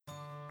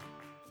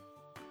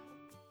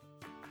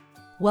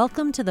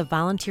Welcome to the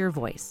Volunteer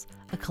Voice,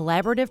 a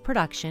collaborative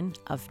production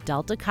of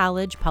Delta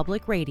College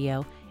Public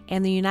Radio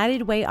and the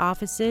United Way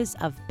offices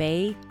of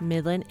Bay,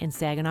 Midland, and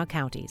Saginaw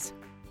counties.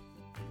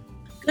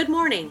 Good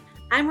morning.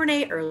 I'm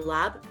Renee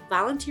Erlob,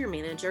 Volunteer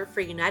Manager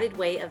for United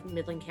Way of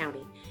Midland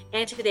County.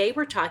 And today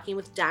we're talking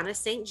with Donna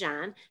St.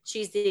 John.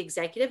 She's the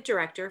Executive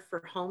Director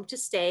for Home to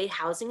Stay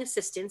Housing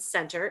Assistance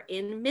Center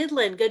in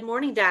Midland. Good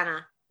morning,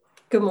 Donna.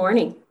 Good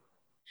morning.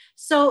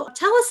 So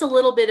tell us a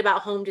little bit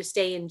about Home to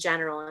Stay in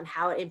general and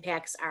how it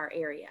impacts our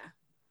area.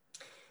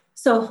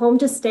 So Home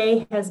to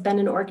Stay has been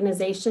an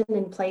organization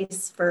in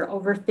place for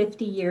over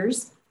 50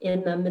 years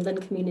in the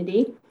Midland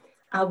community.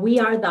 We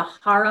are the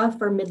HARA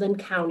for Midland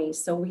County.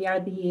 So we are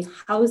the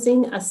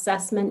Housing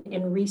Assessment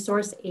and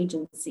Resource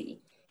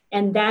Agency.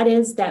 And that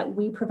is that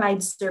we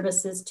provide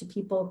services to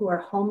people who are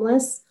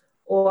homeless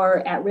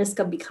or at risk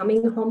of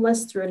becoming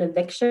homeless through an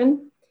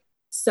eviction.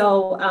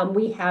 So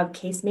we have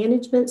case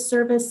management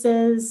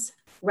services,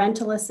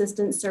 rental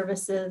assistance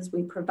services.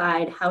 We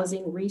provide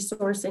housing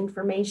resource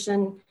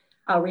information,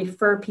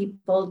 refer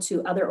people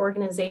to other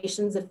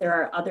organizations if there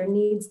are other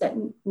needs that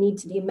need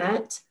to be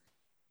met.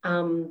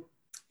 And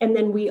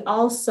then we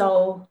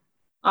also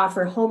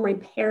offer home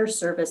repair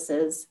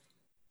services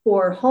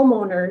for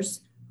homeowners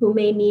who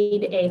may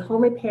need a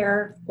home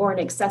repair or an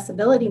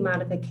accessibility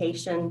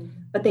modification,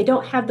 but they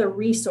don't have the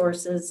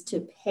resources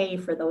to pay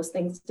for those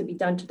things to be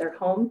done to their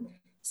home.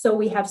 So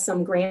we have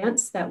some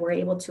grants that we're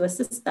able to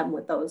assist them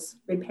with those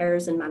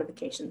repairs and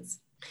modifications.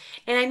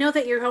 And I know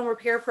that your home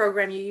repair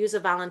program, you use a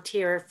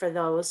volunteer for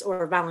those,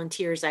 or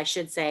volunteers, I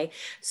should say.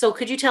 So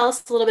could you tell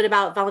us a little bit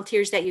about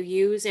volunteers that you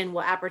use and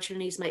what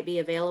opportunities might be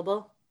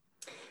available?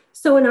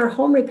 So in our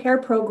home repair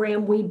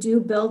program, we do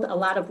build a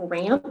lot of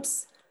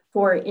ramps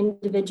for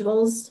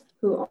individuals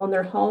who own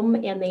their home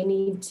and they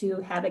need to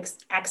have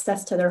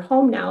access to their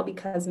home now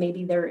because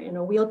maybe they're in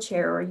a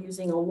wheelchair or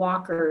using a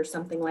walker or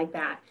something like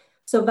that.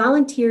 So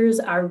volunteers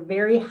are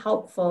very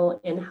helpful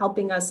in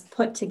helping us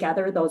put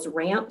together those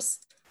ramps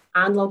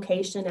on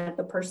location at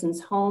the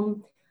person's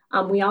home.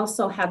 We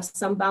also have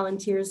some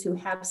volunteers who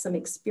have some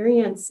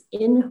experience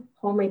in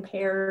home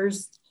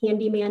repairs,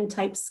 handyman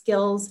type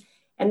skills,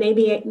 and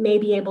they may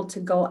be able to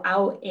go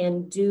out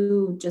and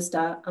do just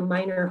a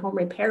minor home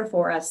repair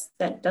for us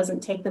that doesn't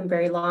take them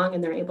very long,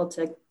 and they're able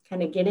to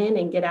kind of get in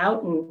and get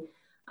out, and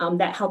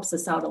that helps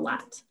us out a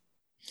lot.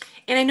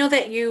 And I know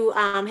that you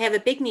have a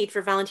big need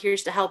for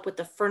volunteers to help with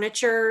the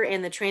furniture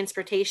and the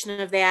transportation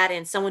of that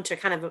and someone to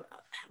kind of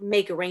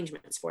make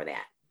arrangements for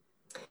that.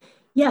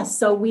 Yes,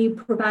 so we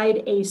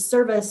provide a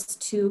service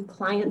to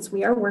clients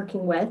we are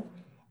working with,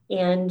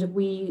 and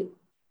we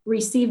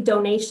receive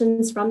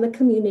donations from the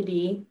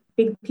community,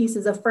 big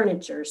pieces of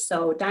furniture.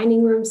 So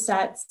dining room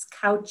sets,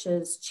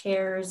 couches,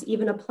 chairs,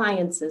 even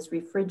appliances,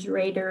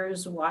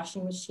 refrigerators,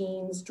 washing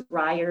machines,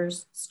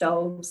 dryers,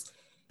 stoves.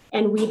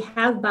 And we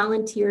have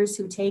volunteers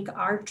who take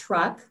our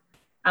truck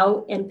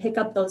out and pick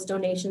up those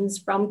donations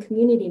from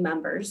community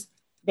members.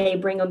 They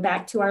bring them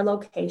back to our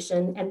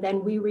location, and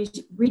then we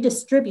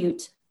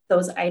redistribute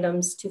those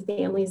items to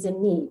families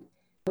in need.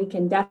 We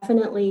can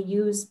definitely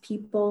use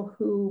people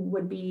who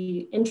would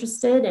be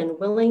interested and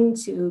willing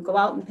to go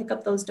out and pick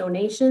up those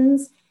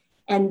donations.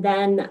 And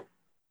then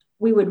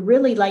we would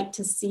really like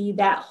to see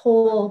that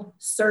whole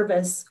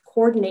service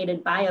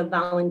coordinated by a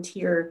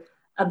volunteer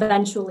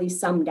eventually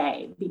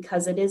someday,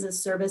 because it is a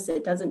service.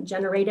 It doesn't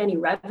generate any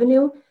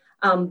revenue,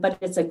 but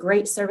it's a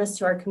great service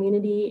to our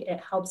community. It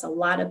helps a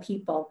lot of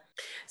people.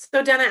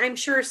 So Donna, I'm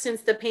sure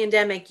since the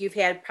pandemic, you've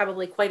had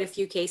probably quite a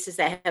few cases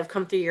that have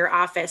come through your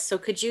office. So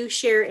could you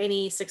share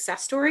any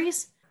success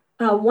stories?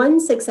 One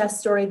success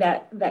story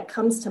that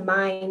comes to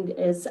mind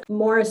is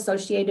more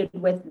associated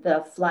with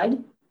the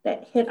flood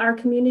that hit our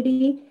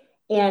community.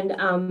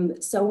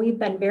 And so we've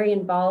been very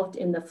involved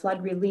in the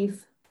flood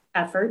relief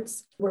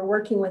efforts. We're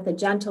working with a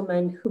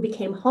gentleman who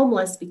became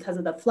homeless because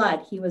of the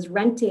flood. He was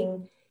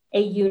renting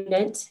a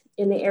unit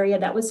in the area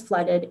that was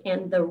flooded,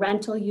 and the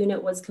rental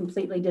unit was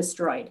completely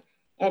destroyed.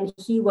 And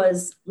he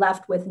was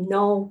left with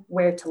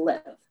nowhere to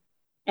live.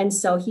 And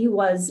so he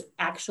was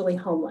actually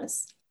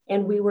homeless.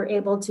 And we were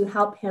able to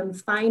help him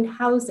find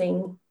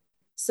housing.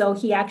 So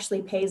he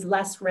actually pays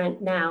less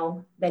rent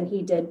now than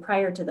he did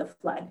prior to the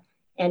flood.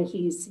 And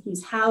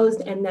he's housed.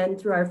 And then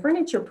through our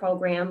furniture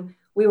program,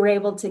 we were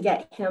able to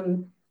get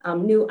him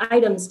new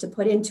items to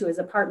put into his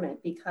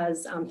apartment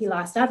because he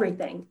lost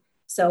everything.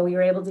 So we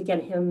were able to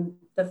get him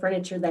the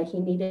furniture that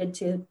he needed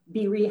to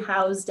be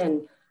rehoused,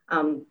 and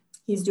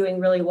he's doing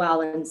really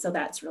well. And so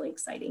that's really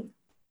exciting.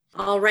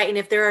 All right. And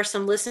if there are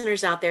some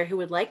listeners out there who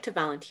would like to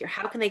volunteer,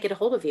 how can they get a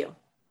hold of you?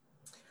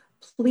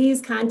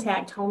 Please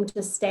contact Home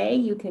to Stay.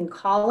 You can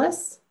call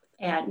us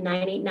at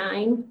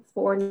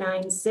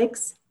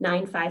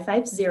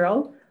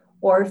 989-496-9550.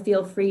 Or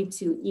feel free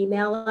to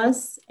email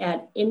us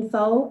at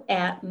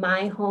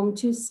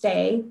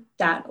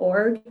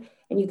info@myhometostay.org.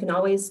 And you can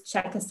always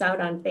check us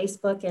out on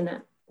Facebook,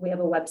 and we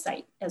have a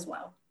website as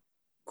well.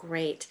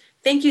 Great.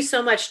 Thank you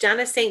so much,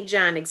 Donna St.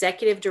 John,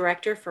 Executive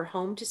Director for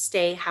Home to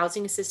Stay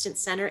Housing Assistance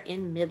Center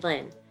in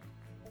Midland.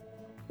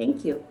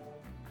 Thank you.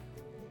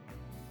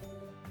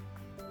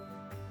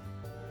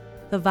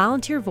 The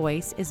Volunteer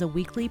Voice is a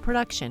weekly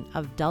production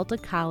of Delta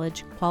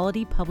College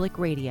Quality Public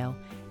Radio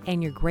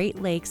and your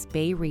Great Lakes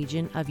Bay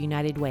region of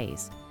United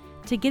Ways.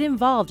 To get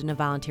involved in a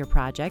volunteer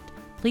project,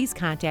 please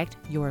contact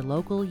your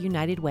local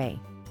United Way.